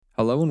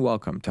Hello and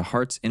welcome to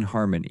Hearts in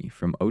Harmony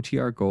from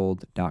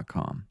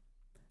OTRGold.com.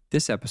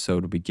 This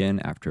episode will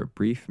begin after a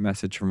brief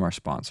message from our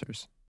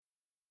sponsors.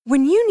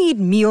 When you need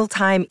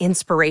mealtime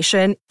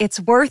inspiration,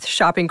 it's worth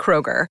shopping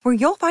Kroger, where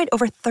you'll find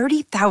over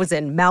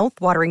 30,000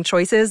 mouth-watering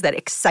choices that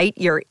excite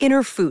your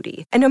inner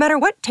foodie. And no matter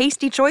what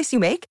tasty choice you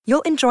make,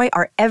 you'll enjoy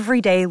our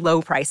everyday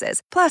low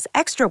prices, plus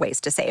extra ways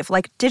to save,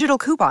 like digital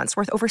coupons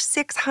worth over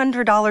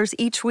 $600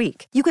 each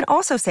week. You can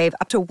also save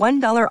up to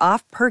 $1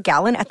 off per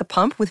gallon at the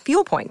pump with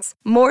fuel points.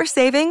 More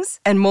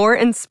savings and more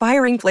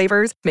inspiring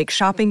flavors make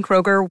shopping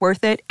Kroger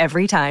worth it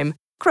every time.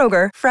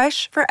 Kroger,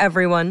 fresh for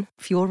everyone.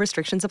 Fuel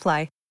restrictions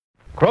apply.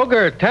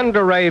 Kroger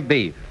Tenderay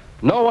Beef,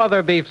 no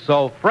other beef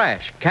so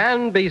fresh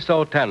can be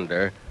so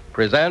tender,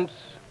 presents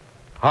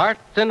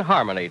Hearts in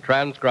Harmony,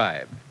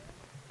 transcribed.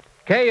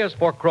 K is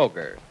for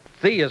Kroger,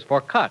 C is for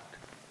cut,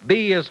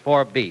 B is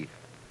for beef.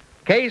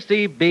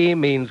 KCB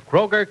means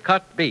Kroger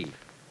cut beef,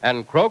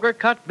 and Kroger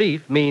cut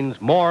beef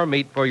means more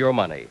meat for your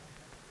money.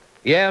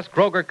 Yes,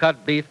 Kroger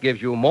cut beef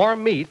gives you more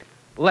meat,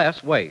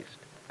 less waste.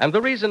 And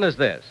the reason is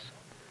this.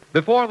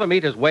 Before the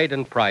meat is weighed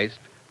and priced,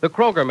 the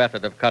Kroger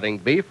method of cutting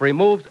beef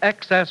removes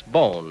excess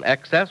bone,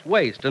 excess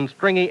waste, and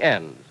stringy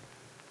ends.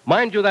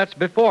 Mind you, that's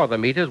before the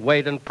meat is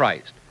weighed and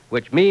priced,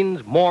 which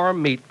means more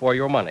meat for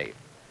your money.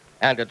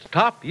 And it's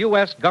top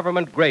U.S.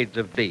 government grades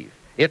of beef.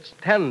 It's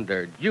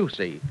tender,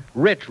 juicy,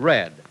 rich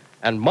red,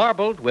 and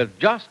marbled with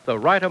just the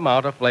right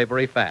amount of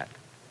flavory fat.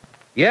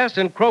 Yes,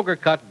 in Kroger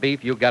cut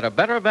beef, you get a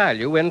better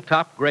value in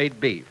top-grade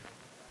beef.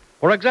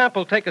 For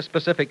example, take a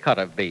specific cut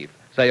of beef,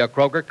 say a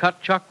Kroger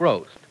cut chuck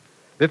roast.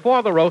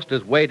 Before the roast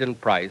is weighed and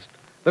priced,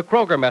 the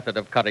Kroger method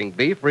of cutting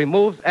beef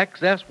removes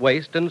excess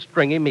waste and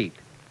stringy meat.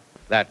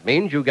 That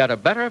means you get a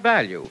better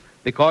value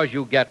because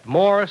you get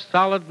more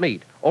solid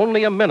meat,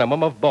 only a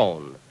minimum of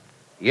bone.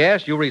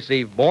 Yes, you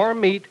receive more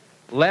meat,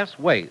 less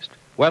waste,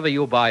 whether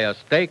you buy a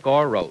steak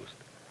or roast.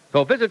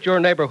 So visit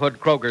your neighborhood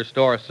Kroger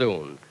store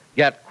soon.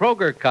 Get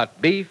Kroger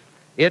cut beef.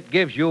 It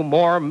gives you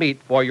more meat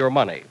for your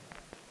money.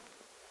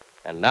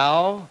 And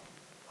now,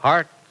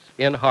 Hearts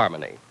in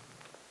Harmony.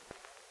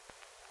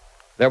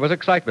 There was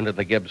excitement in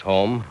the Gibbs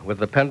home with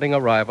the pending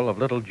arrival of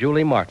little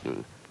Julie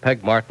Martin,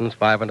 Peg Martin's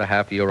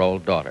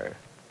 5.5-year-old daughter.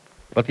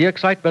 But the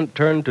excitement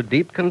turned to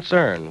deep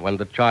concern when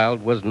the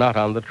child was not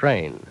on the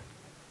train.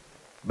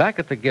 Back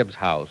at the Gibbs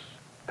house,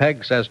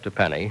 Peg says to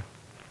Penny,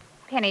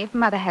 Penny, if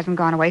Mother hasn't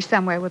gone away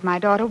somewhere with my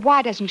daughter,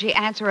 why doesn't she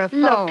answer her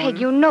phone? Look, Peg,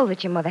 you know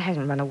that your mother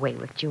hasn't run away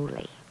with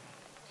Julie.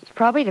 She's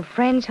probably at a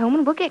friend's home,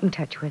 and we'll get in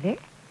touch with her.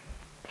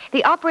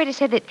 The operator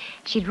said that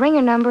she'd ring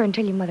her number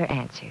until your mother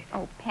answered.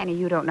 Oh, Penny,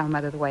 you don't know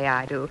Mother the way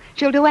I do.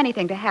 She'll do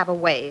anything to have a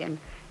way, and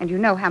you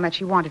know how much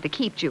she wanted to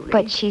keep Julie.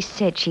 But she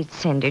said she'd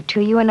send her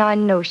to you, and I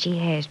know she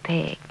has,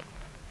 Peg.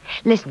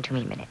 Listen to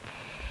me a minute.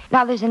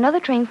 Now, there's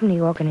another train from New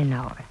York in an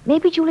hour.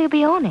 Maybe Julie will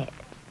be on it.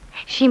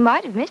 She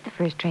might have missed the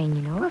first train,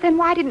 you know. Well, then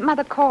why didn't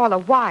Mother call or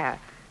wire?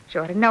 She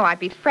ought to know I'd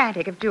be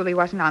frantic if Julie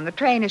wasn't on the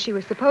train as she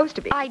was supposed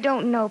to be. I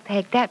don't know,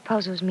 Peg. That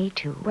puzzles me,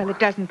 too. Well, it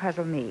doesn't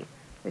puzzle me.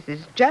 This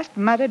is just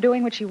Mother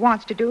doing what she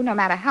wants to do, no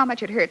matter how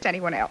much it hurts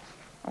anyone else.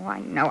 Oh,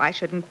 I know I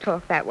shouldn't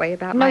talk that way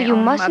about my own mother. No,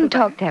 you mustn't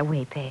talk that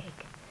way, Peg.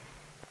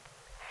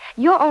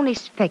 You're only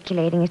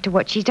speculating as to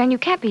what she's done. You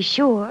can't be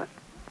sure.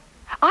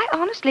 I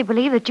honestly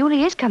believe that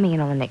Julie is coming in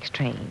on the next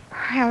train.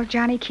 Well,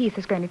 Johnny Keith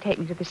is going to take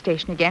me to the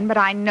station again, but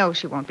I know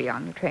she won't be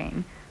on the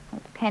train.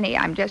 Oh, Penny,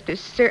 I'm just as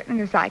certain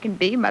as I can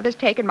be. Mother's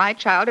taken my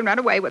child and run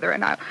away with her,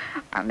 and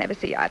I'll never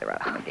see either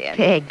of them again.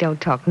 Peg,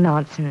 don't talk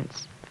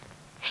nonsense.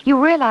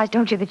 You realize,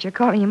 don't you, that you're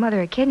calling your mother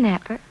a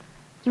kidnapper?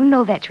 You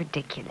know that's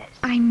ridiculous.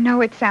 I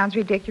know it sounds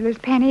ridiculous,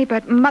 Penny,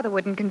 but Mother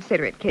wouldn't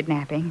consider it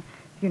kidnapping.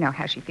 You know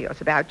how she feels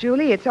about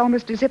Julie. It's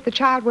almost as if the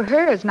child were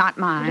hers, not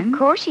mine. Well, of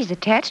course she's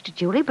attached to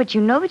Julie, but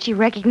you know that she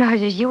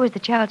recognizes you as the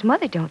child's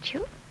mother, don't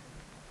you?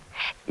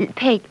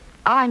 Peg,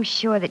 I'm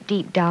sure that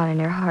deep down in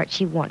her heart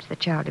she wants the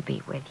child to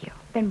be with you.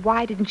 Then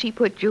why didn't she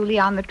put Julie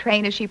on the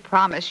train as she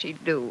promised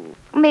she'd do?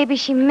 Maybe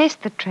she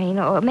missed the train,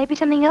 or maybe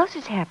something else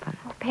has happened.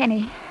 Oh,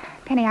 Penny,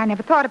 I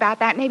never thought about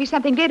that. Maybe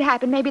something did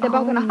happen. Maybe they're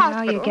both in a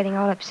hospital. Now you're getting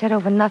all upset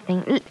over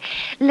nothing.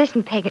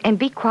 Listen, Peg, and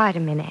be quiet a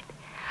minute.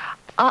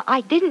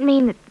 I didn't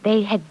mean that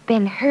they had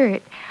been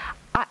hurt.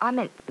 I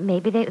meant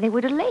maybe they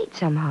were delayed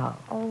somehow.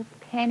 Oh,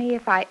 Penny,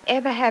 if I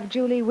ever have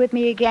Julie with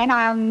me again,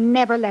 I'll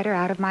never let her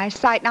out of my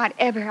sight. Not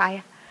ever.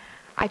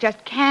 I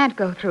just can't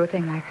go through a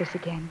thing like this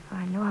again.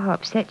 I know how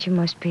upset you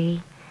must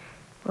be.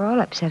 We're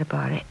all upset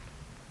about it.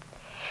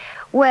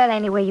 Well,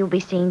 anyway, you'll be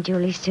seeing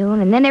Julie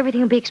soon, and then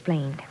everything will be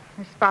explained.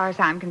 As far as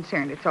I'm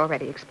concerned, it's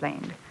already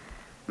explained.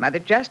 Mother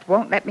just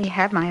won't let me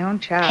have my own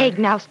child. Peg,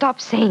 now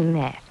stop saying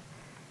that.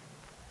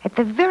 At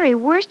the very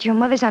worst, your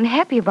mother's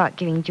unhappy about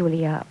giving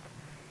Julie up.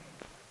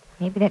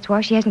 Maybe that's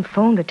why she hasn't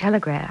phoned or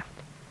telegraphed.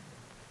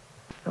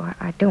 Though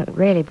I don't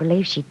really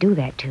believe she'd do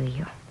that to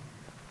you.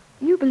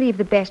 You believe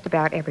the best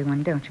about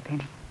everyone, don't you,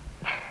 Penny?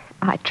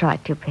 I try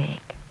to, Peg.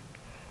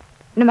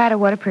 No matter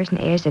what a person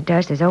is or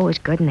does, there's always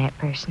good in that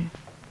person.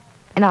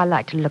 And I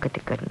like to look at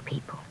the good in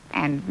people.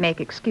 And make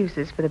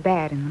excuses for the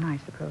bad in them, I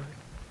suppose.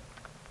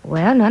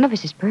 Well, none of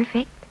us is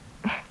perfect.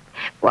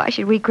 Why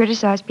should we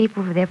criticize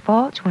people for their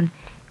faults when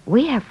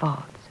we have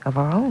faults of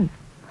our own?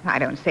 I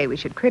don't say we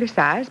should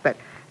criticize, but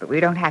we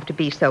don't have to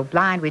be so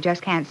blind we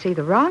just can't see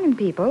the wrong in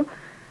people.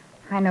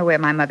 I know where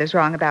my mother's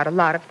wrong about a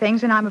lot of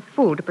things, and I'm a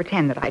fool to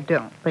pretend that I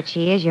don't. But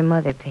she is your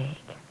mother, Peg.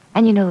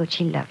 And you know that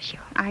she loves you.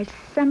 I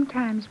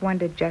sometimes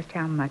wonder just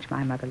how much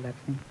my mother loves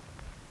me.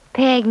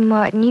 Peg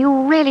Martin,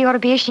 you really ought to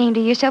be ashamed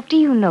of yourself. Do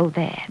you know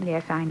that?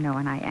 Yes, I know,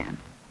 and I am.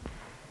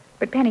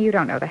 But, Penny, you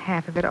don't know the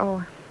half of it.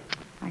 Oh,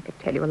 I could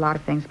tell you a lot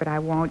of things, but I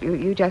won't.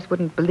 You just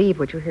wouldn't believe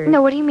what you heard.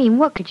 No, what do you mean?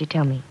 What could you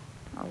tell me?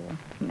 Oh,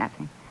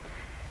 nothing.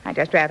 I'd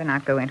just rather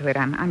not go into it.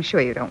 I'm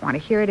sure you don't want to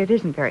hear it. It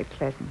isn't very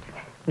pleasant.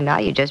 Now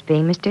you're just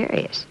being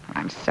mysterious.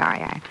 I'm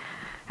sorry.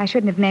 I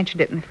shouldn't have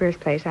mentioned it in the first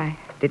place. I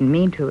didn't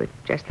mean to. It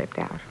just slipped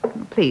out.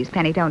 Please,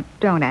 Penny, don't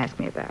ask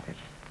me about it.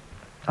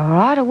 All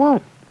right, I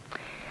won't.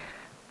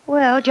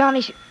 Well,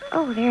 Johnny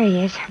Oh, there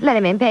he is. Let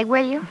him in, Peg,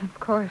 will you? Of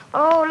course.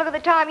 Oh, look at the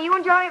time. You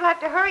and Johnny will have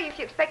to hurry if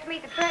you expect to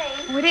meet the train.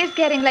 Oh, it is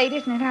getting late,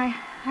 isn't it?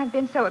 I've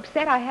been so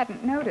upset I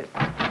hadn't noticed.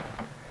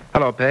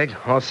 Hello, Peg.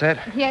 All set?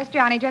 Yes,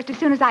 Johnny, just as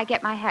soon as I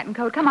get my hat and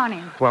coat. Come on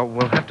in. Well,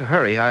 we'll have to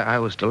hurry. I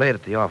was delayed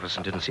at the office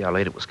and didn't see how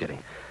late it was getting.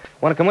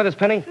 Want to come with us,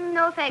 Penny?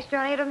 No, thanks,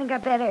 Johnny. I don't think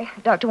I'd better.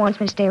 Doctor wants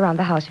me to stay around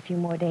the house a few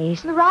more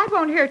days. The ride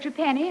won't hurt you,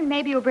 Penny, and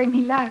maybe you'll bring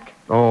me luck.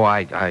 Oh,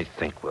 I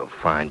think we'll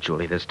find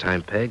Julie this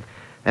time, Peg.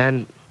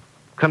 And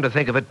come to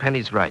think of it,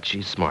 Penny's right.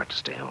 She's smart to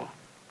stay home.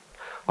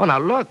 Oh, now,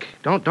 look.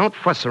 Don't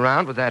fuss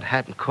around with that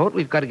hat and coat.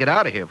 We've got to get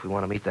out of here if we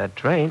want to meet that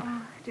train.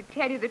 Oh, to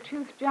tell you the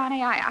truth,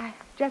 Johnny, I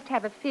just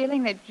have a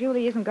feeling that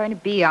Julie isn't going to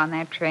be on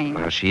that train.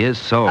 Well, she is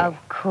so. Of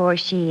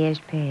course she is,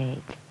 Peg.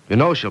 You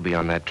know she'll be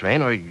on that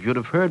train, or you'd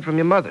have heard from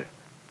your mother.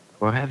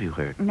 Or have you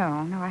heard? No,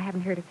 I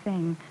haven't heard a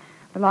thing.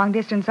 The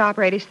long-distance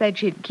operator said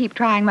she'd keep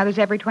trying Mother's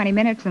every 20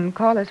 minutes and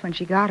call us when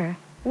she got her.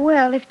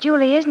 Well, if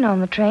Julie isn't on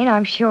the train,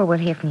 I'm sure we'll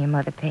hear from your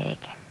mother, Peg.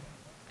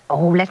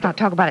 Oh, let's not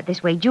talk about it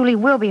this way. Julie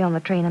will be on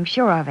the train, I'm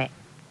sure of it.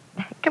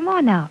 Come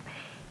on now.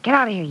 Get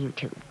out of here, you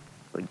two.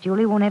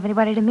 Julie won't have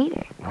anybody to meet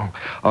her. Oh,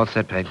 all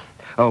set, Peg.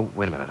 Oh,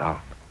 wait a minute.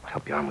 I'll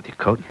help you on with your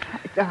coat.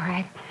 It's all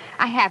right.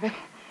 I have it.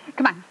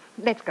 Come on,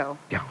 let's go.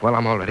 Yeah, well,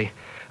 I'm all ready.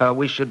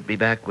 We should be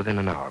back within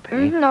an hour,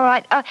 Penny. Mm-hmm, all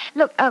right.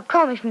 Look,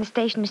 call me from the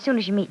station as soon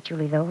as you meet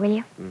Julie, though, will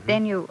you? Mm-hmm.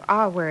 Then you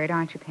are worried,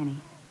 aren't you, Penny?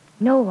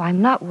 No, I'm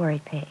not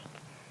worried, Peg.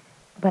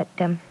 But,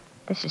 the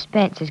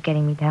suspense is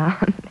getting me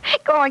down.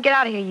 Go on, get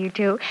out of here, you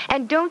two.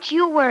 And don't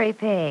you worry,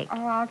 Peg.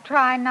 Oh, I'll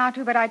try not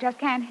to, but I just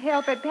can't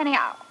help it, Penny.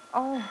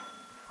 Oh,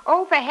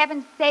 for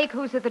heaven's sake,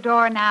 who's at the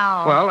door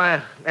now?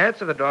 Well,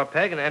 answer the door,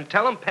 Peg, and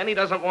tell them Penny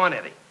doesn't want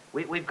Eddie.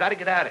 We've got to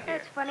get out of here.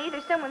 That's funny.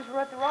 Either someone's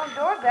wrote the wrong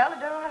doorbell or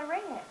don't know how to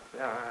ring it.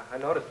 Yeah, I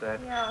noticed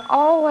that. Yeah.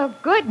 Oh, well,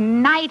 good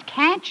night.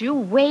 Can't you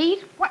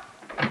wait? What?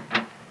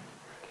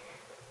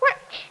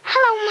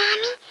 Hello,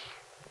 Mommy.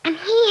 I'm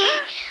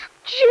here.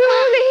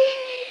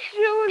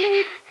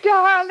 Julie,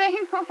 darling.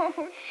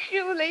 Oh,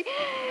 Julie.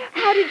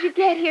 How did you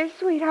get here,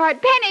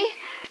 sweetheart? Penny,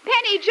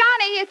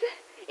 Johnny,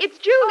 it's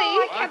Julie.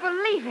 Oh, I can't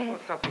believe it. Well,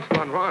 something's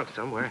gone wrong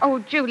somewhere. Oh,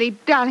 Julie,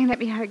 darling, let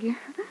me hug you.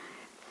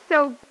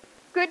 So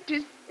good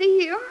to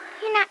see you.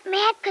 You're not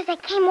mad because I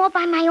came all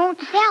by my own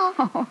self.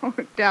 Oh,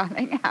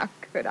 darling, how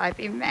could I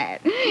be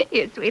mad?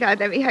 Here, sweetheart,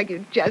 let me hug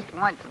you just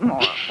once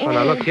more. Well,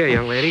 now, look here,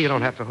 young lady. You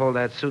don't have to hold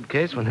that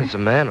suitcase when there's a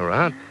man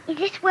around. Is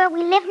this where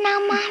we live now,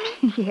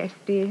 Mommy? Yes,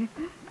 dear.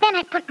 Then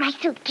I put my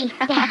suitcase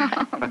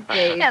down. Oh,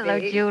 baby. Hello,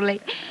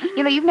 Julie.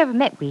 You know, you've never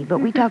met me, but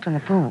we talked on the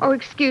phone. Oh,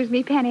 excuse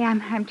me, Penny.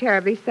 I'm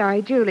terribly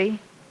sorry. Julie,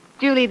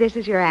 this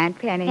is your Aunt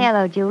Penny.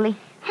 Hello, Julie.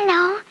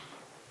 Hello.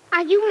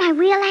 Are you my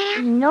real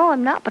aunt? No,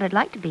 I'm not, but I'd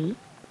like to be.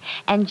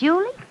 And,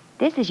 Julie,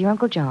 this is your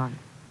Uncle John.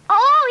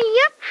 Oh,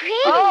 you're pretty.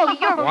 Oh,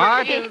 you're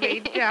What? Julie,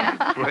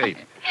 darling. Great.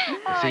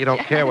 See, you don't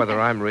care whether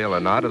I'm real or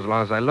not as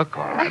long as I look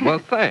all right. Well,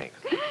 thanks.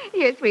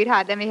 Here,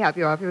 sweetheart, let me help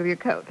you off with your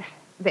coat.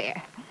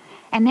 There.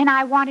 And then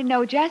I want to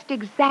know just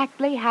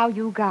exactly how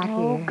you got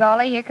Oh, here.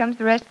 golly, here comes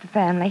the rest of the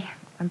family.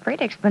 I'm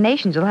afraid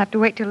explanations will have to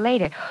wait till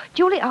later.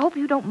 Julie, I hope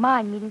you don't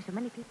mind meeting so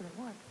many people at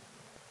once.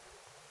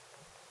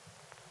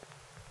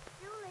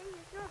 Julie, you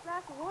sure a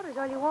glass of water's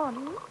all you want,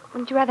 hmm?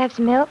 Wouldn't you rather have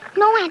some milk?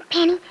 No, Aunt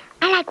Penny.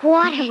 I like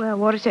water. Well,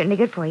 water's certainly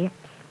good for you.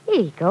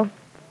 Here you go.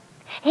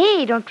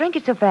 Hey, don't drink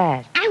it so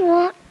fast. I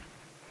won't.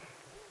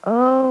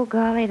 Oh,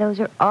 golly, those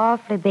are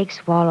awfully big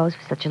swallows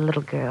for such a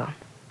little girl.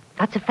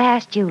 Not so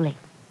fast, Julie.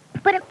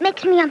 But it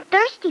makes me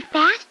thirsty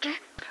faster.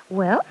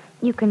 Well,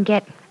 you can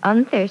get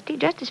unthirsty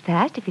just as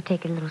fast if you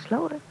take it a little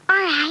slower. All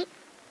right.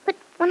 But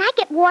when I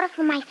get water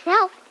for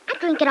myself, I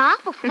drink it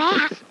awful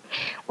fast.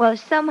 Well,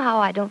 somehow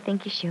I don't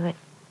think you should.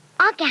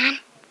 All gone.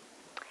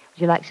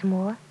 Would you like some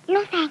more?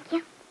 No, thank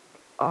you.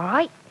 All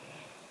right.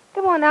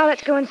 Come on now,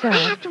 let's go I inside.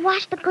 have to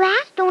wash the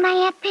glass, don't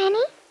I, Aunt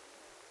Penny?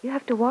 You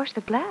have to wash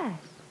the glass.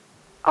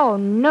 Oh,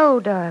 no,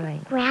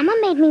 darling. Grandma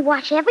made me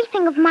wash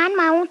everything of mine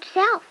my own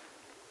self.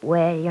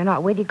 Well, you're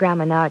not with your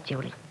grandma now,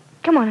 Julie.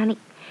 Come on, honey.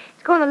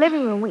 Let's go in the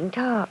living room. We can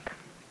talk.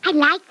 I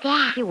like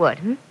that. You would,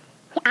 hmm?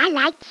 I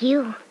like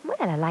you. Well,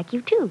 I like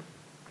you, too.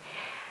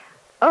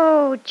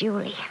 Oh,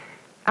 Julie.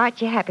 Aren't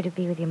you happy to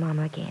be with your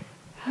mama again?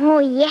 Oh,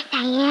 yes,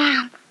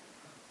 I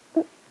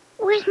am.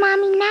 Where's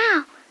Mommy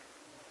now?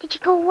 Did she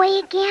go away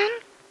again?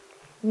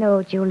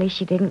 No, Julie,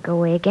 she didn't go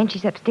away again.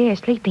 She's upstairs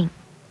sleeping.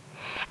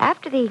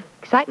 After the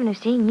excitement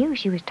of seeing you,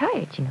 she was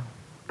tired, you know.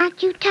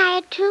 Aren't you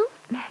tired, too?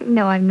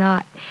 No, I'm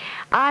not.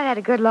 I've had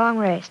a good long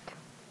rest.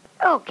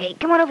 Okay,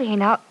 come on over here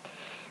now.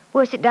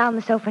 We'll sit down on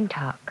the sofa and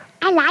talk.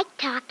 I like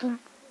talking.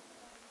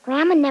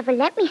 Grandma never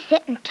let me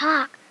sit and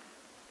talk.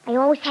 I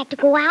always had to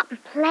go out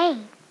and play.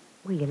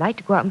 Well, you like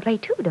to go out and play,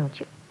 too, don't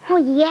you? Oh,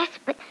 yes,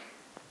 but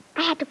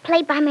I had to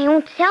play by my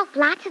own self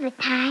lots of the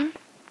time.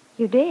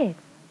 You did?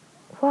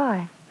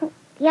 Why?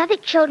 The other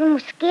children were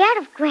scared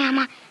of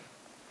Grandma.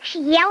 She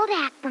yelled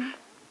at them.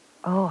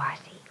 Oh, I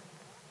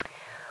see.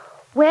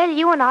 Well,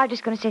 you and I are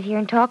just going to sit here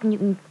and talk, and you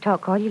can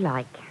talk all you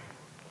like.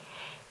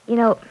 You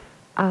know,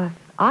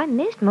 I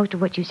missed most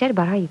of what you said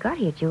about how you got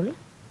here, Julie.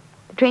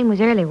 The train was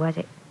early, was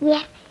it?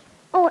 Yes.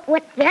 Oh, it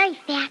went very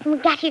fast, and we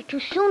got here too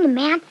soon, the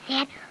man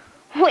said.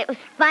 Oh, it was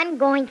fun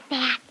going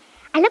fast.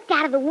 I looked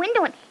out of the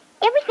window, and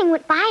everything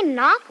went by in an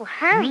awful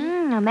hurry.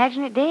 I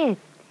imagine it did.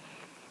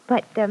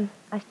 But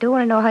I still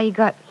want to know how you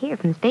got here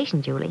from the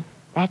station, Julie.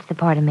 That's the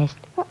part I missed.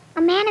 Well,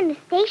 a man in the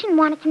station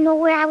wanted to know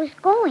where I was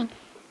going.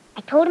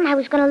 I told him I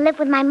was going to live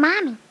with my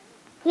Mommy.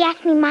 He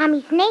asked me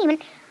Mommy's name,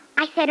 and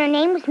I said her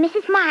name was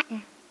Mrs.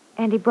 Martin.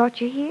 And he brought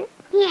you here?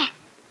 Yes.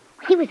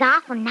 He was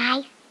awful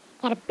nice.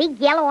 He had a big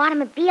yellow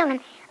automobile and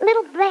a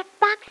little black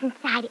box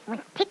inside it.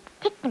 Went tick,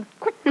 tick, and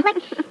click, click.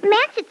 The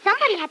man said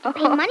somebody had to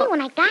pay money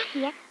when I got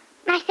here.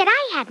 And I said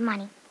I had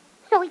money.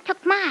 So he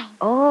took mine.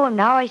 Oh,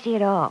 now I see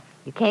it all.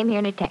 You came here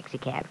in a taxi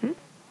cab, hmm?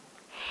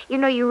 You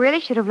know, you really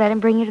should have let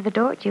him bring you to the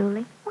door,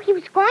 Julie. Well, he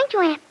was going to,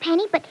 Aunt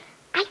Penny, but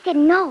I said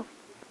no.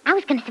 I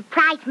was going to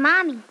surprise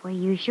Mommy. Well,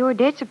 you sure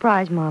did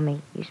surprise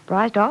Mommy. You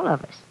surprised all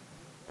of us.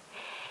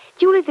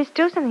 Julie, there's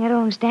still something I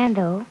don't understand,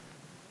 though.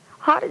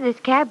 How did this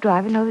cab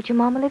driver know that your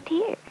Mama lived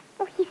here?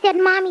 Well, he said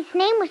Mommy's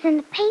name was in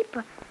the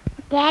paper.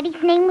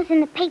 Daddy's name was in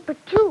the paper,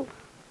 too.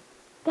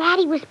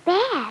 Daddy was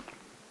bad.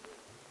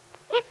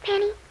 Aunt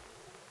Penny,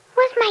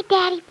 was my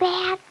daddy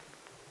bad?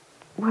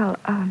 Well,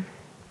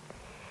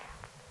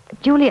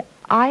 Julie,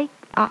 I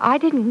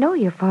didn't know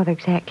your father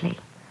exactly.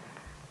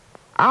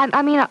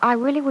 I mean, I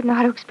really wouldn't know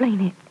how to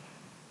explain it.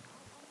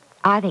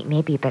 I think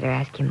maybe you better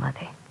ask your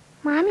mother.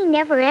 Mommy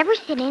never ever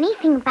said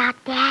anything about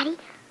Daddy.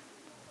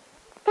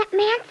 That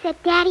man said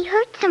Daddy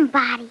hurt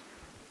somebody.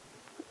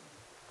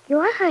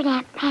 You're hurt,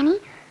 Aunt Penny.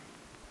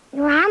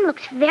 Your arm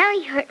looks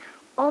very hurt,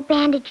 all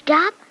bandaged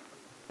up.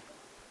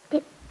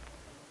 Did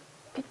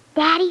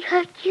Daddy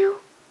hurt you?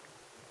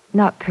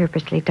 Not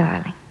purposely,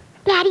 darling.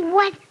 Daddy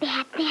was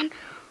bad then.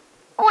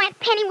 Oh, Aunt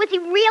Penny, was he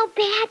real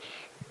bad?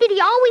 Did he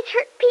always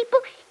hurt people?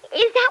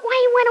 Is that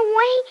why he went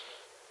away?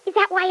 Is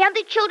that why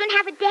other children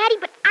have a daddy,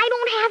 but I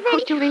don't have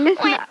any? Oh, Julie,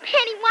 listen. Oh, Aunt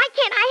Penny, why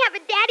can't I have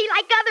a daddy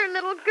like other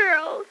little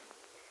girls?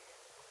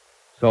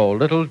 So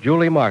little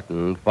Julie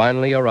Martin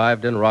finally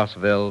arrived in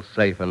Rossville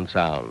safe and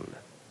sound.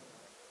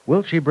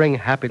 Will she bring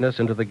happiness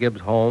into the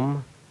Gibbs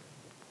home?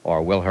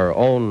 Or will her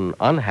own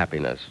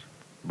unhappiness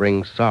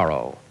bring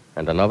sorrow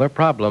and another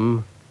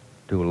problem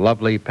to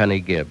lovely Penny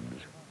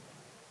Gibbs?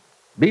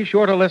 Be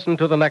sure to listen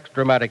to the next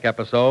dramatic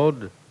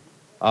episode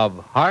of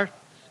Hearts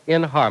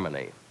in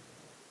Harmony.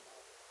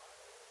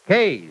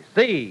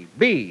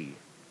 KCB.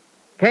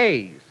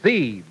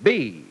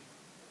 KCB.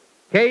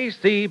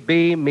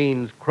 KCB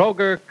means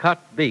Kroger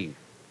cut beef.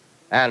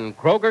 And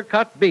Kroger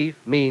cut beef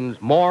means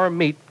more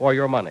meat for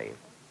your money.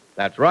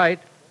 That's right.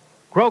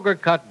 Kroger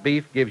cut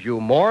beef gives you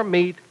more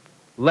meat,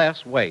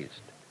 less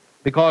waste.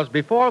 Because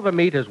before the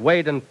meat is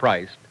weighed and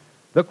priced,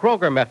 the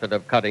Kroger method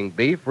of cutting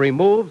beef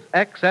removes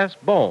excess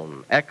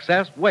bone,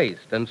 excess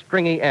waste, and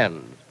stringy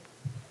ends.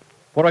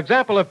 For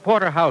example, if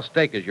porterhouse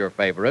steak is your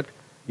favorite,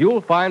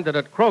 you'll find that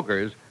at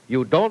Kroger's,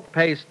 you don't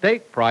pay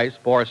steak price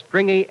for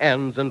stringy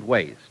ends and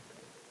waste.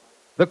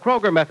 The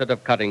Kroger method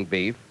of cutting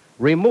beef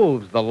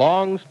removes the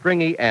long,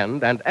 stringy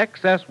end and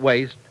excess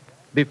waste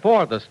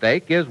before the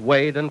steak is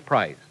weighed and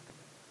priced.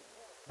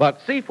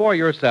 But see for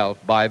yourself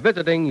by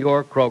visiting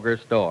your Kroger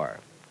store.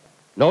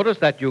 Notice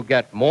that you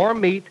get more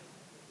meat,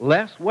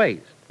 less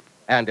waste,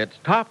 and it's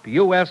top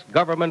U.S.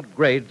 government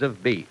grades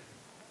of beef.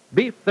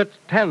 Beef that's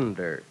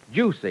tender,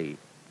 juicy,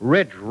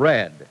 rich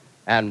red,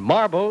 and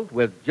marbled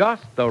with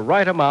just the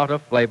right amount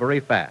of flavory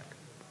fat.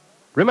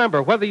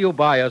 Remember, whether you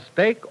buy a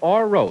steak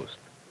or roast,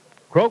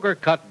 Kroger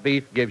cut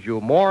beef gives you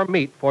more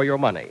meat for your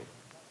money.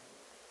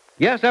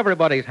 Yes,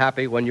 everybody's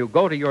happy when you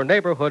go to your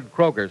neighborhood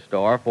Kroger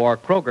store for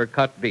Kroger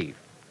cut beef.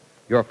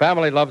 Your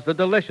family loves the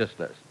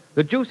deliciousness,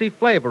 the juicy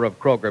flavor of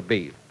Kroger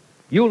beef.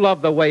 You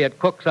love the way it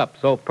cooks up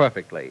so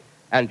perfectly.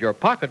 And your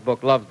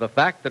pocketbook loves the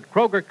fact that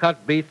Kroger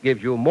cut beef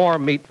gives you more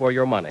meat for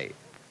your money.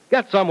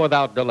 Get some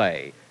without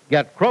delay.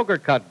 Get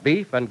Kroger cut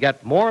beef and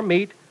get more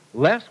meat,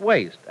 less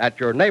waste at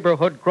your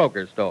neighborhood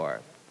Kroger store.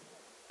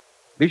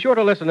 Be sure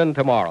to listen in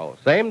tomorrow,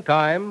 same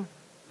time,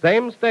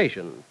 same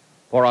station,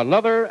 for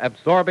another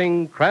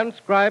absorbing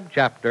transcribed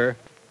chapter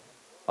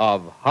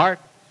of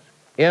Hearts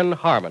in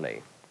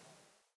Harmony.